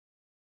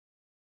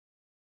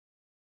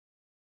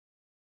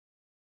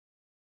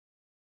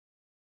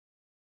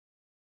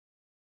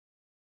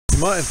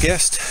might have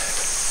guessed,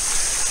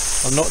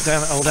 I'm not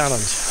down at Old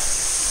Allen's.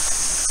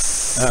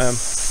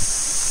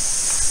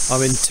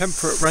 I'm in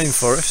temperate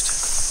rainforest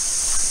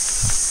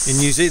in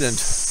New Zealand.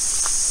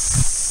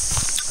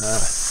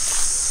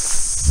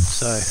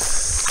 So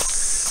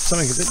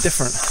something a bit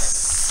different.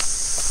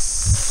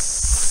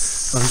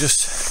 I'm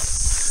just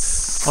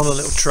on a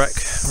little trek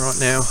right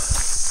now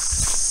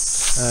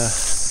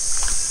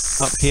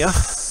up here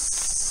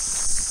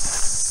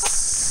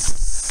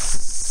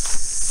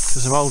to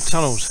some old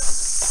tunnels.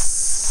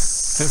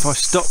 If I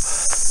stop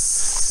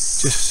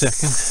just a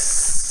second,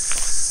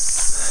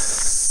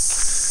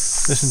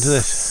 listen to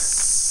this.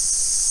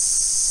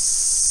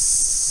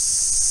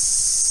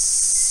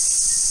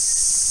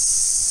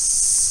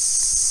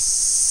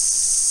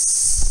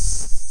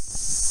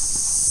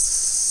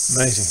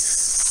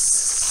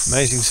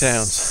 Amazing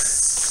sounds,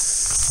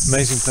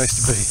 amazing place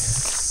to be.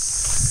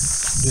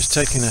 Just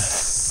taking a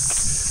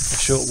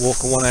short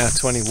walk, a 1 hour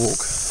 20 walk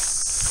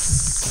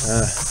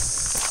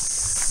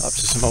up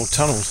to some old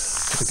tunnels.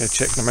 Gonna go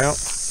check them out.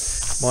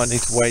 Might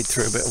need to wade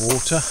through a bit of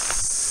water,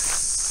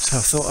 so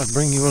I thought I'd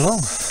bring you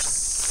along.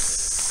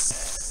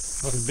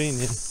 I've been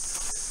in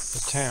a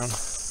town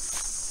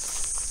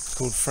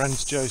called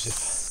Franz Josef,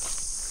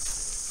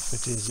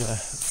 which is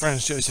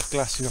Franz Josef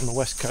Glacier on the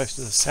west coast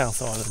of the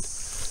South Island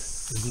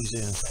of New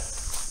Zealand.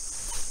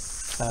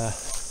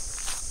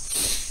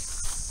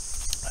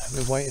 I've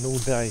been waiting all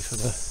day for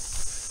the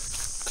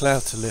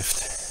cloud to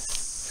lift.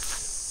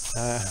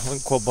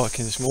 Went quad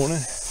biking this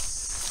morning.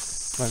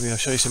 Maybe I'll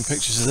show you some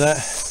pictures of that.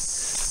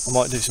 I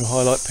might do some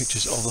highlight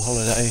pictures of the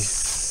holiday.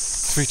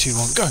 3, 2,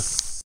 1, go!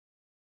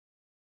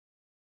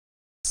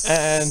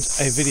 And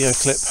a video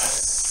clip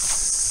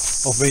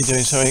of me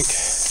doing something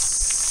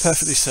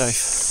perfectly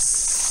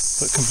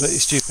safe but completely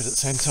stupid at the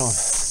same time.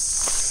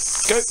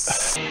 Go!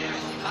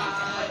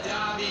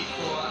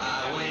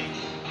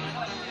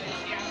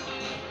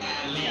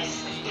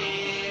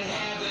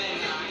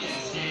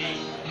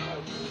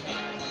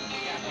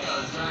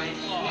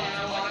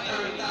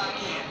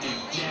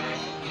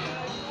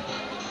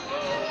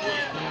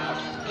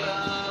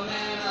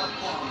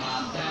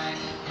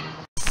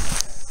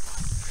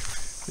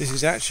 This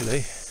is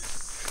actually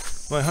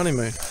my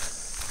honeymoon,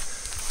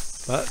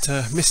 but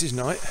Mrs.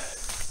 Knight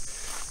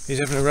is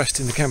having a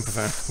rest in the camper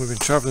van. We've been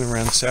travelling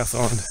around the South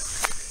Island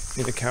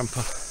in a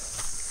camper,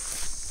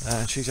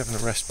 and she's having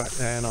a rest back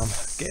there, and I'm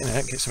getting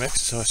out, get some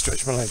exercise,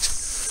 stretch my legs.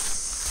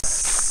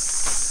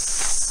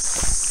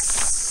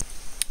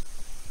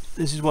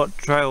 This is what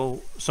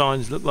trail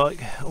signs look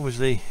like,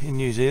 obviously in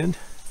New Zealand.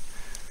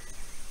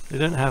 They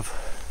don't have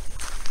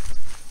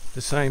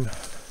the same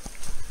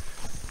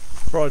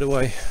right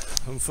away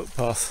and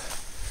footpath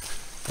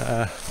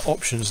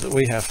options that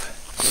we have.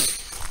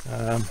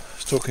 I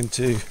was talking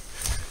to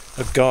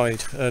a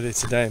guide earlier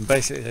today, and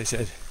basically they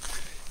said,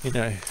 you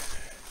know,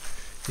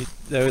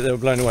 they were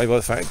blown away by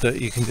the fact that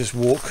you can just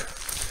walk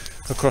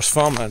across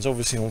farmlands,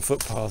 obviously on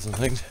footpaths and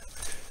things.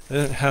 They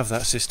don't have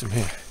that system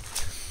here.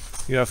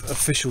 You have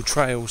official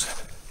trails,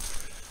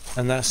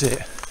 and that's it.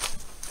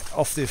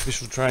 Off the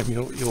official trail,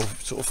 you're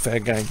sort of fair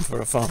game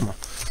for a farmer.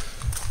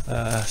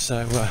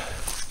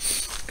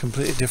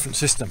 Completely different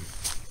system.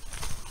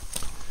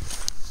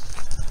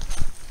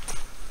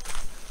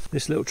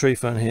 This little tree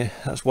fern here,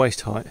 that's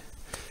waist height.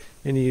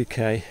 In the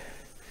UK,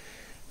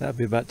 that'd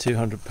be about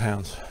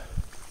 £200.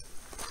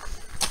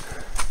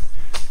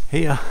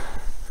 Here,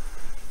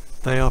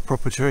 they are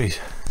proper trees.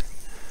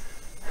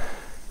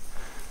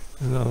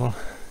 Another one.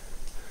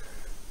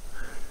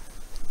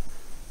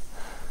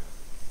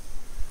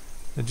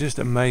 They're just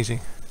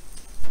amazing.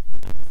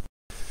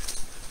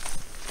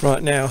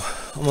 Right now,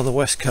 I'm on the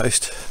west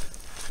coast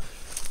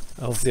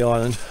of the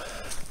island,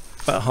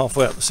 about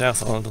halfway up the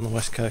South Island on the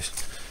west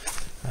coast,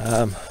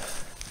 and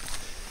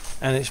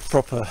it's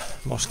proper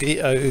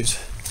mosquitoes,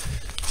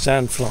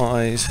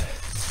 sandflies,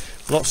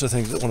 lots of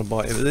things that want to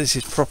bite you, but this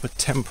is proper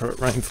temperate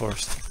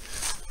rainforest.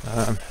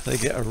 They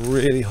get a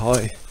really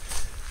high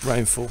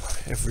rainfall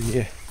every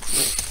year.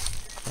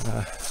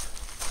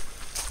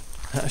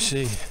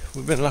 Actually,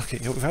 we've been lucky.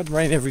 We've had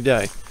rain every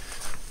day,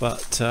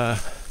 but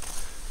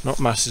not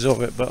masses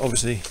of it. But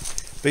obviously,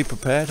 be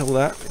prepared. All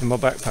that in my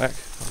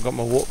backpack. I've got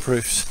my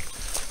waterproofs.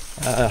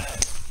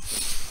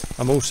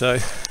 I'm also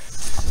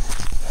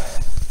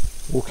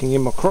walking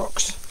in my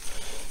Crocs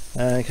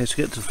in case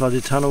we get to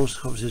flooded tunnels.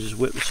 Obviously, just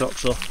whip the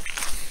socks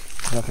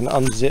off, and I can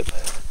unzip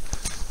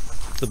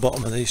the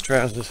bottom of these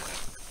trousers.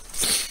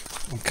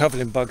 I'm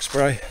covered in bug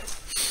spray,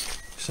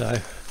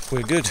 so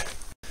we're good.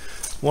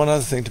 One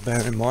other thing to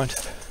bear in mind,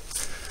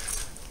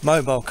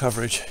 mobile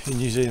coverage in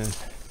New Zealand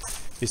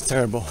is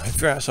terrible. If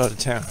you're outside of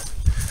town,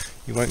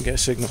 you won't get a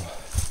signal.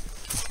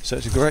 So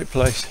it's a great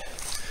place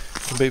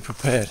to be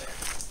prepared.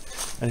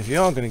 And if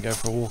you are going to go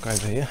for a walk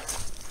over here,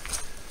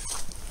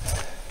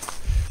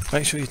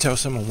 make sure you tell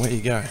someone where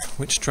you're going,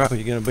 which trail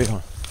you're going to be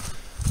on,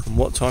 and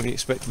what time you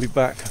expect to be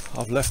back.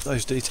 I've left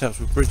those details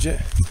with Bridget,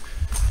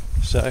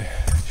 so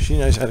she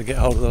knows how to get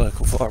hold of the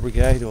local fire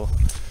brigade or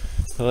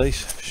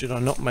police should I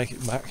not make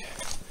it back.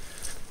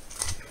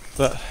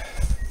 But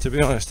to be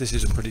honest, this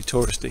is a pretty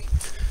touristy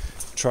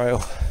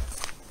trail,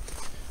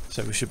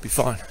 so we should be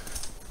fine.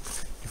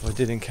 If I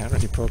did encounter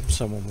any problems,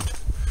 someone would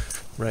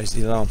raise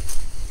the alarm.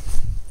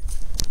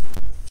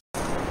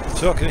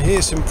 So I can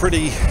hear some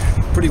pretty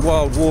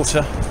wild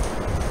water.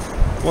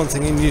 One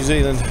thing in New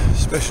Zealand,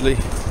 especially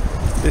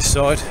this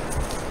side,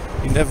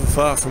 you're never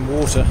far from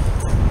water.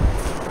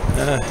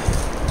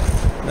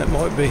 That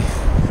might be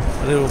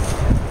a little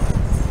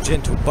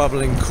gentle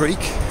bubbling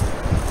creek,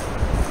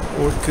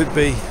 or it could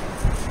be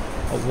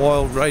a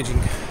wild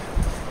raging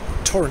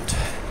torrent.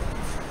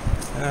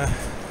 I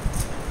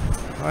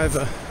have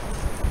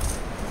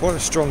quite a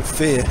strong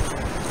fear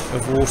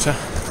of water,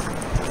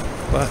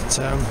 but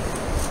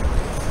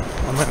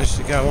I managed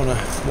to go on a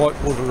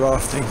whitewater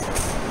rafting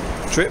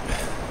trip,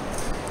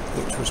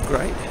 which was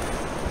great.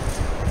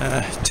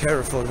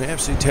 Terrified me,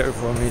 absolutely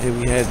terrified me.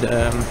 We had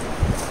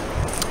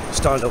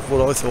started off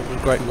what I thought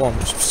was grade 1,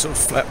 which was sort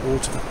of flat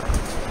water.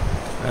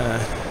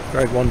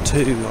 Grade 1, 2,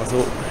 I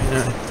thought, you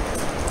know,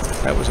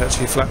 that was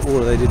actually flat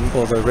water. They didn't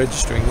bother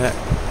registering that.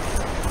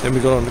 Then we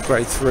got on to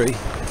grade 3.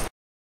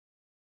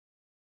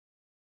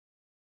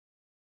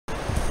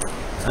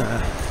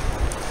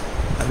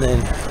 And then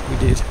we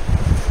did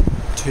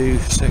 2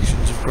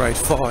 sections of grade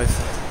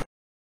 5.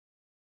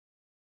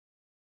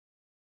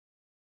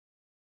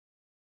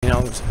 You know,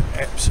 I was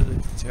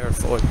absolutely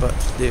terrified, but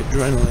the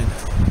adrenaline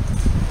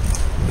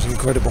was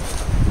incredible.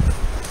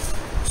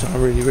 So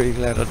I'm really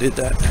glad I did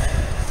that.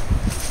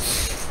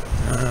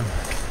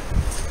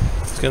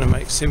 It's going to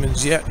make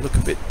Simmons Yacht look a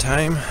bit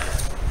tame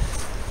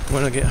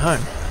when I get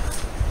home.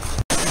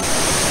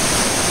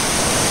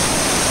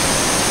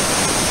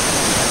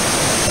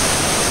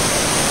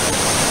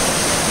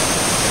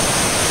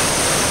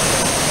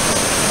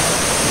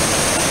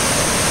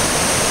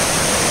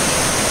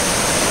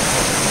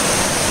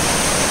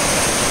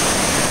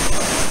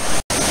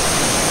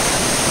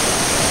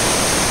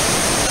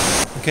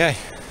 Okay,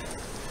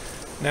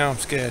 now I'm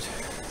scared.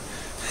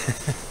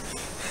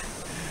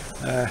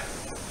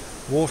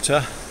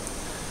 Water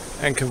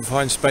and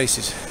confined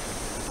spaces.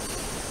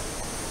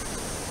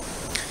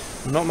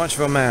 I'm not much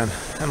of a man,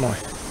 am I?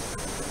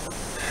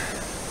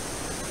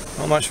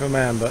 Not much of a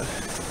man, but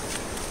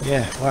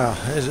yeah, wow,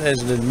 there's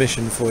an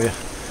admission for you.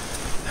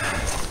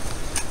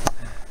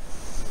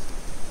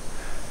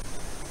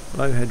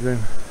 Low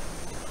headroom.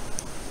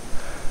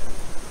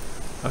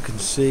 I can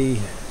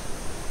see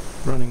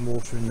running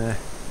water in there.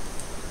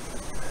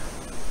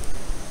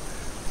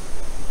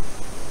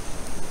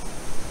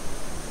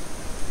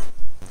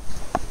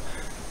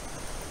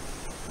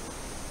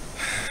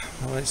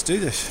 Well, let's do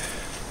this.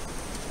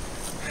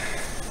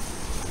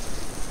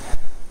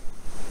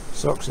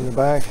 Socks in the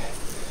bag.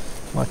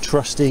 My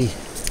trusty,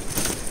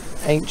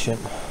 ancient,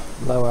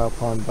 low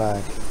alpine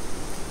bag.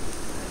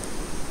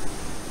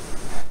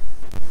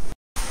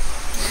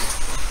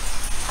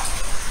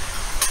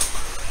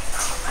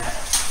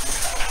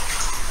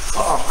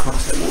 Oh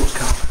Christ, that water's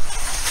cold.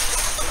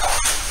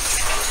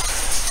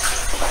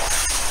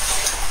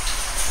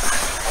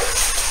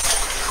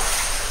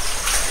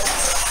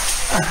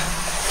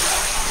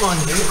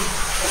 Mind you,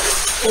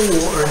 all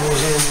water in New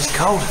Zealand is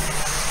cold.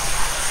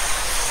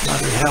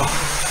 Bloody hell.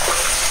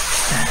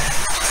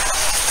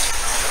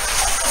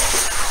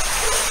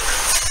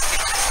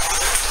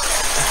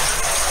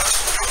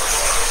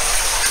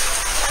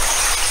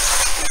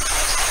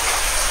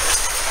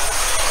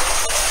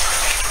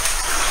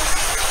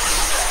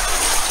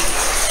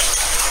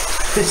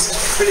 This is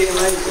pretty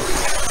amazing.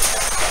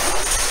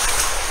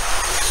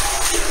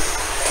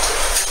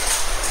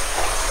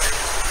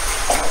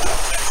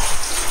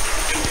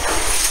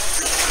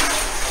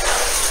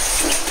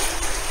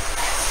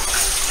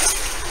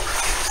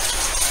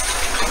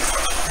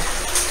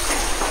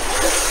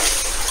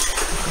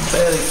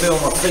 Barely feel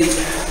my feet.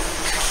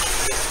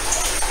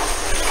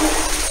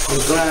 I'm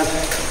glad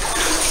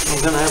I'm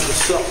going to have the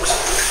socks.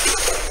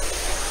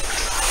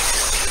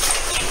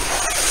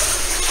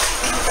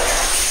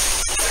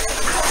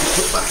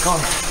 Put back on.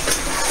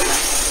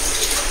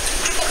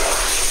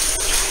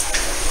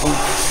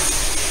 Oh.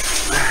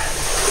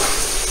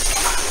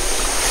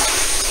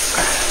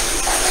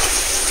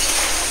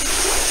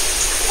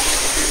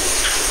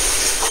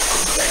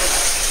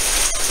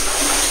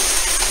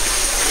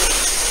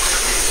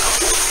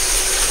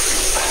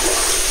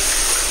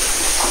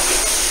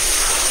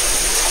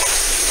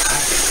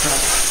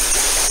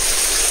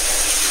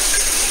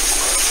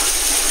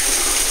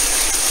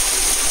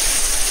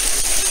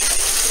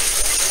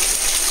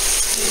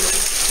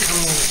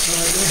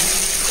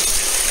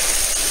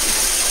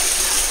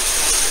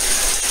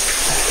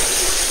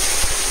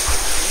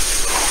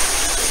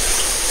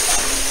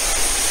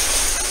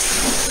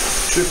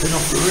 Dripping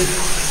off the roof.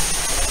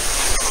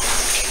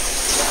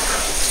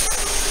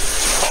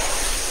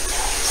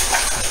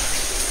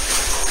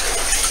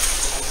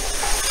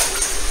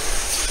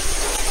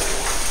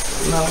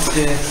 No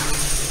idea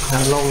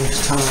how long this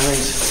tunnel is.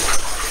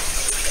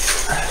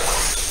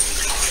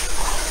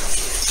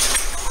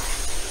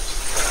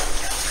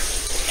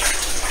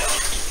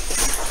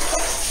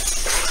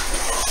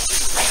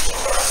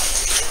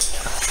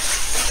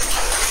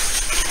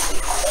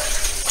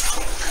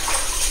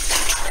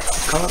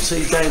 Can't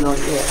see daylight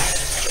yet.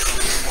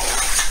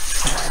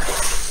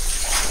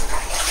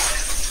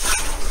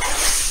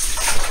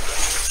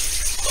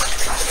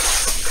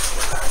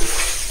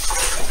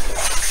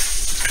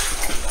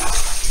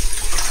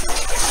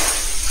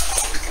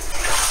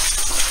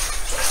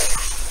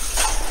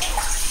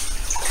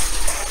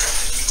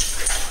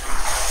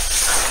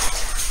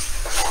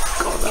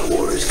 God, that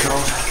water is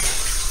cold.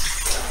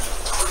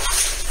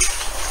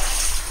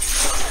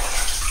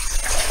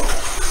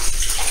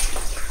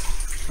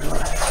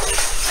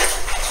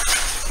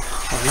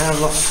 I've now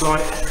lost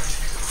sight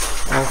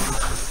of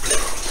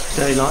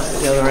daylight at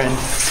the other end.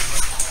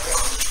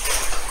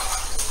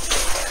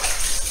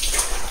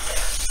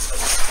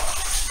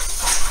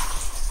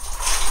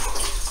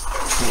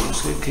 So I'm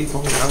just going to keep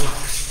on going.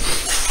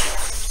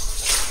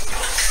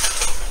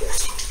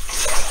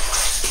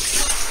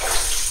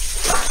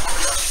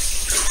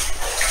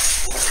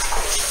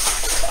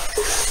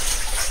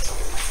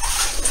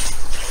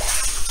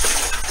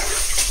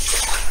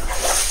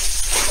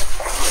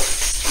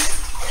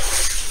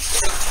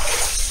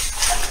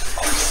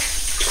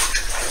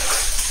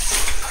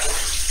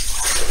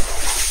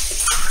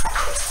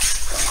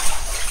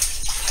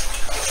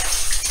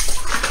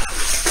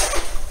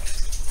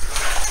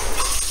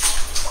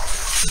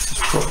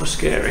 Proper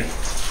scary.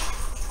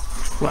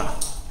 Well,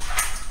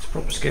 it's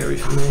proper scary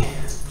for me.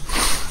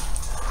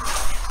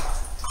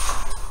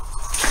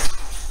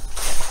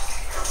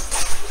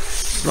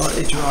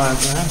 Slightly dry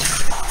ground.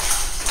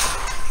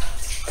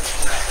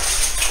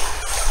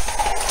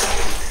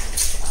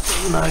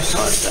 No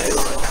sign of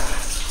daylight.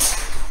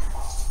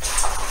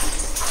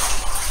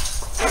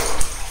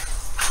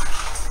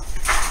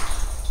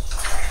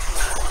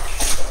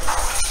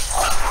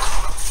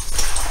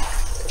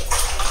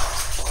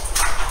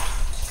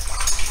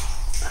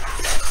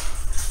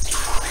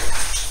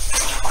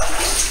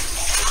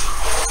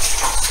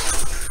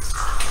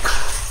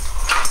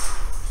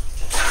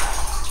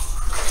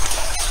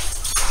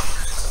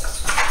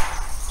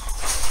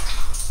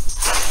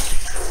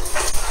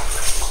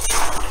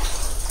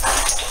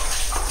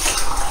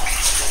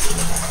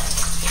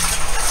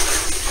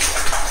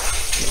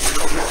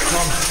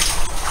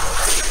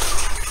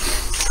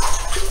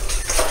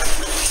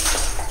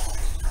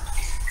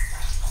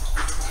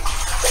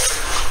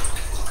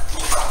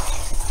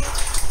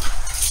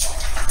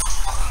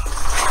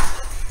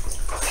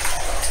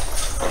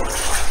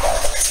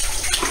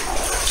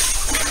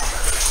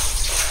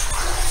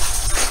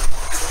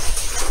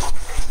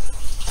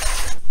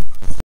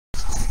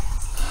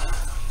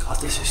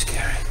 This is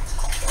scary.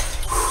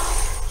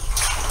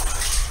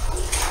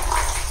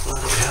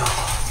 Bloody hell.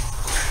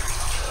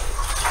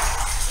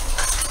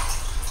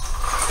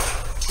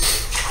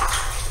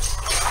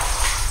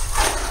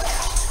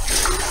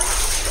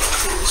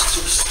 It's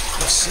just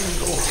a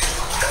single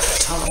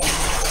tunnel.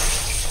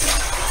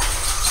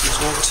 There's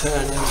no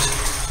turnings.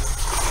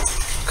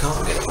 I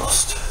can't get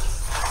lost.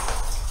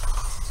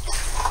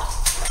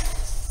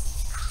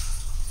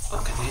 I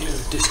can hear a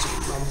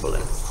distant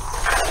rumbling.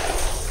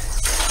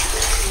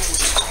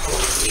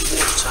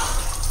 Water.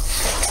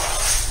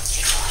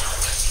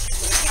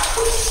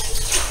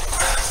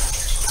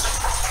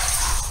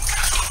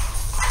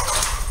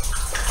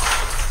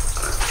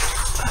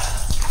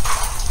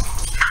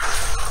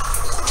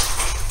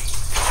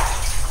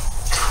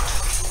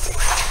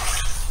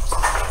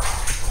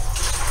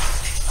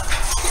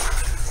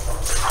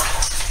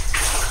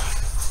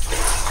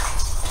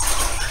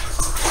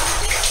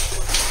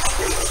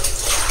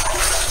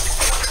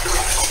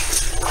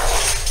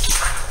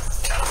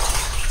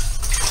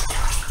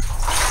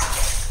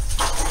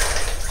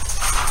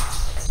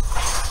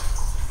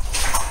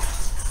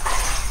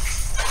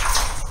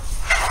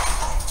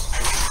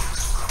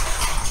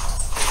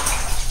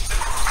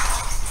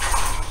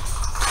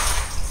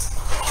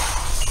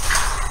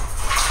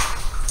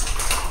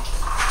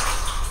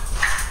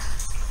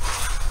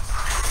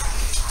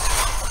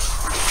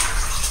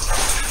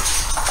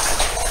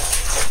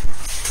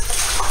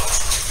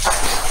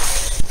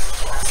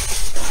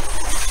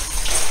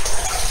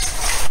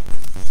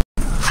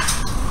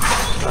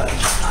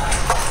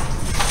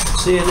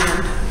 See it in.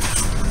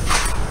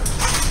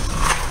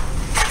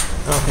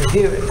 I can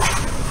hear it.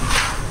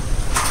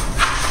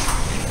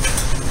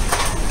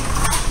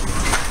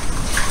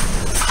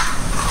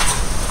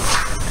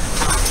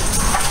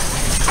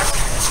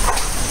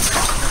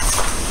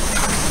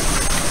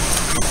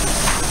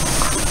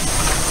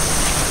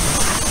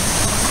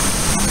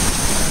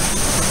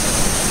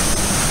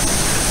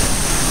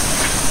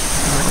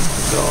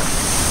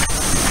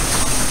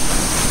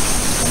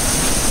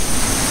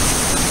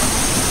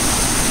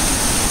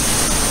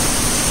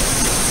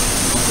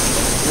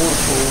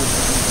 Waterfall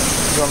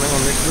running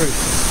on this roof.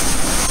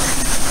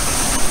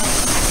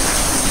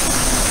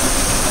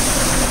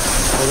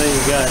 Well, there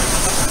you go.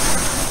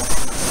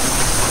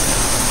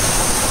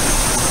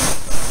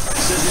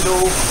 Says it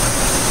all.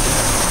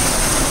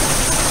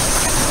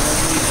 I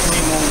don't need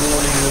any more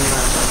warning than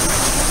that.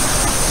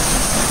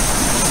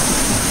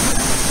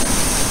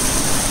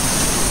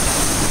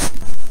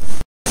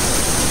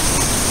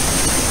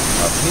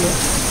 Up here,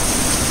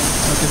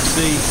 I can see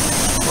see,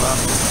 well,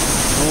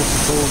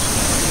 waterfalls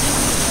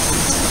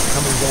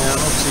coming down.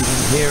 Obviously you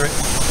can hear it.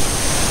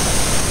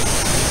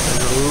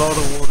 There's a lot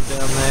of water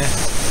down there.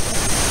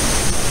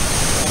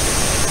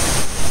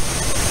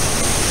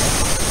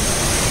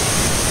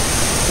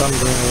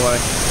 Thundering away.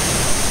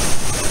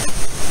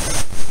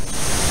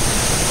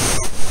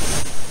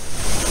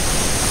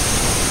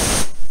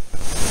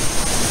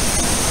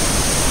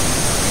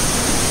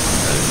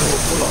 There's an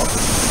awful lot.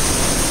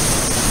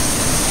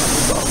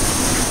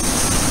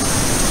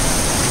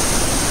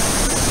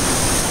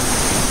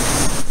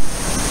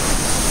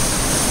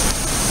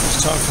 It's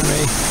time for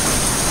me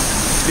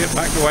to get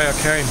back the way I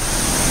came.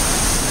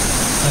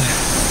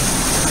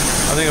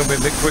 I think I'll be a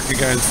bit quicker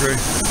going through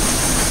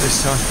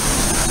this time.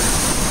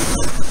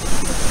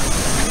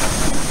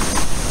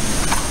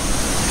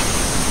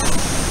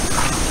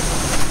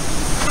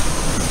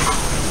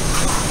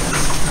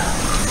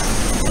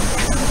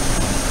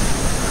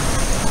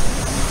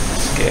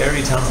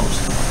 Scary tunnels.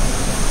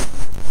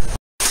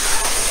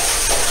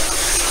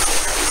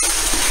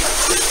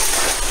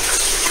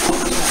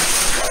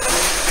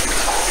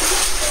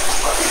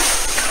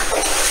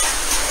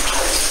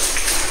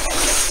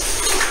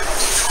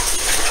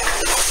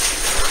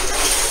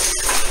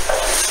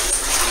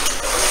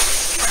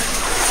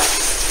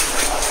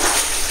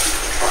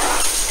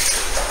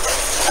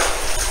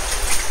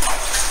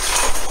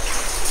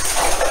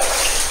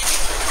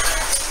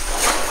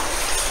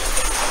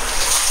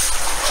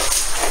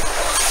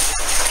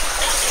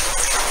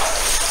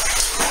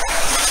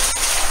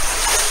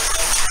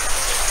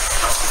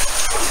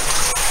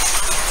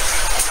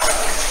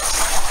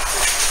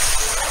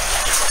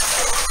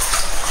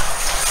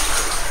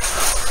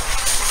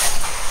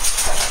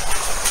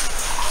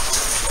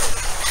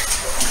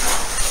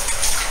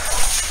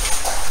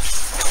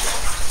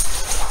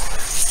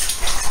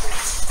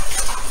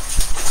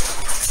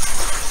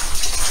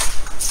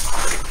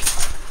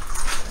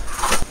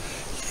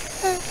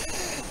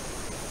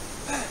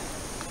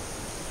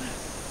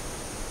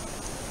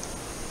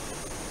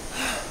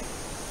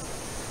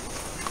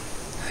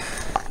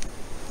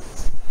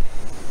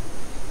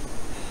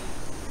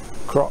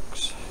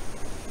 Crocs.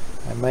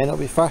 They may not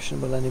be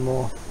fashionable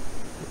anymore,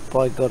 but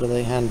by God are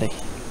they handy.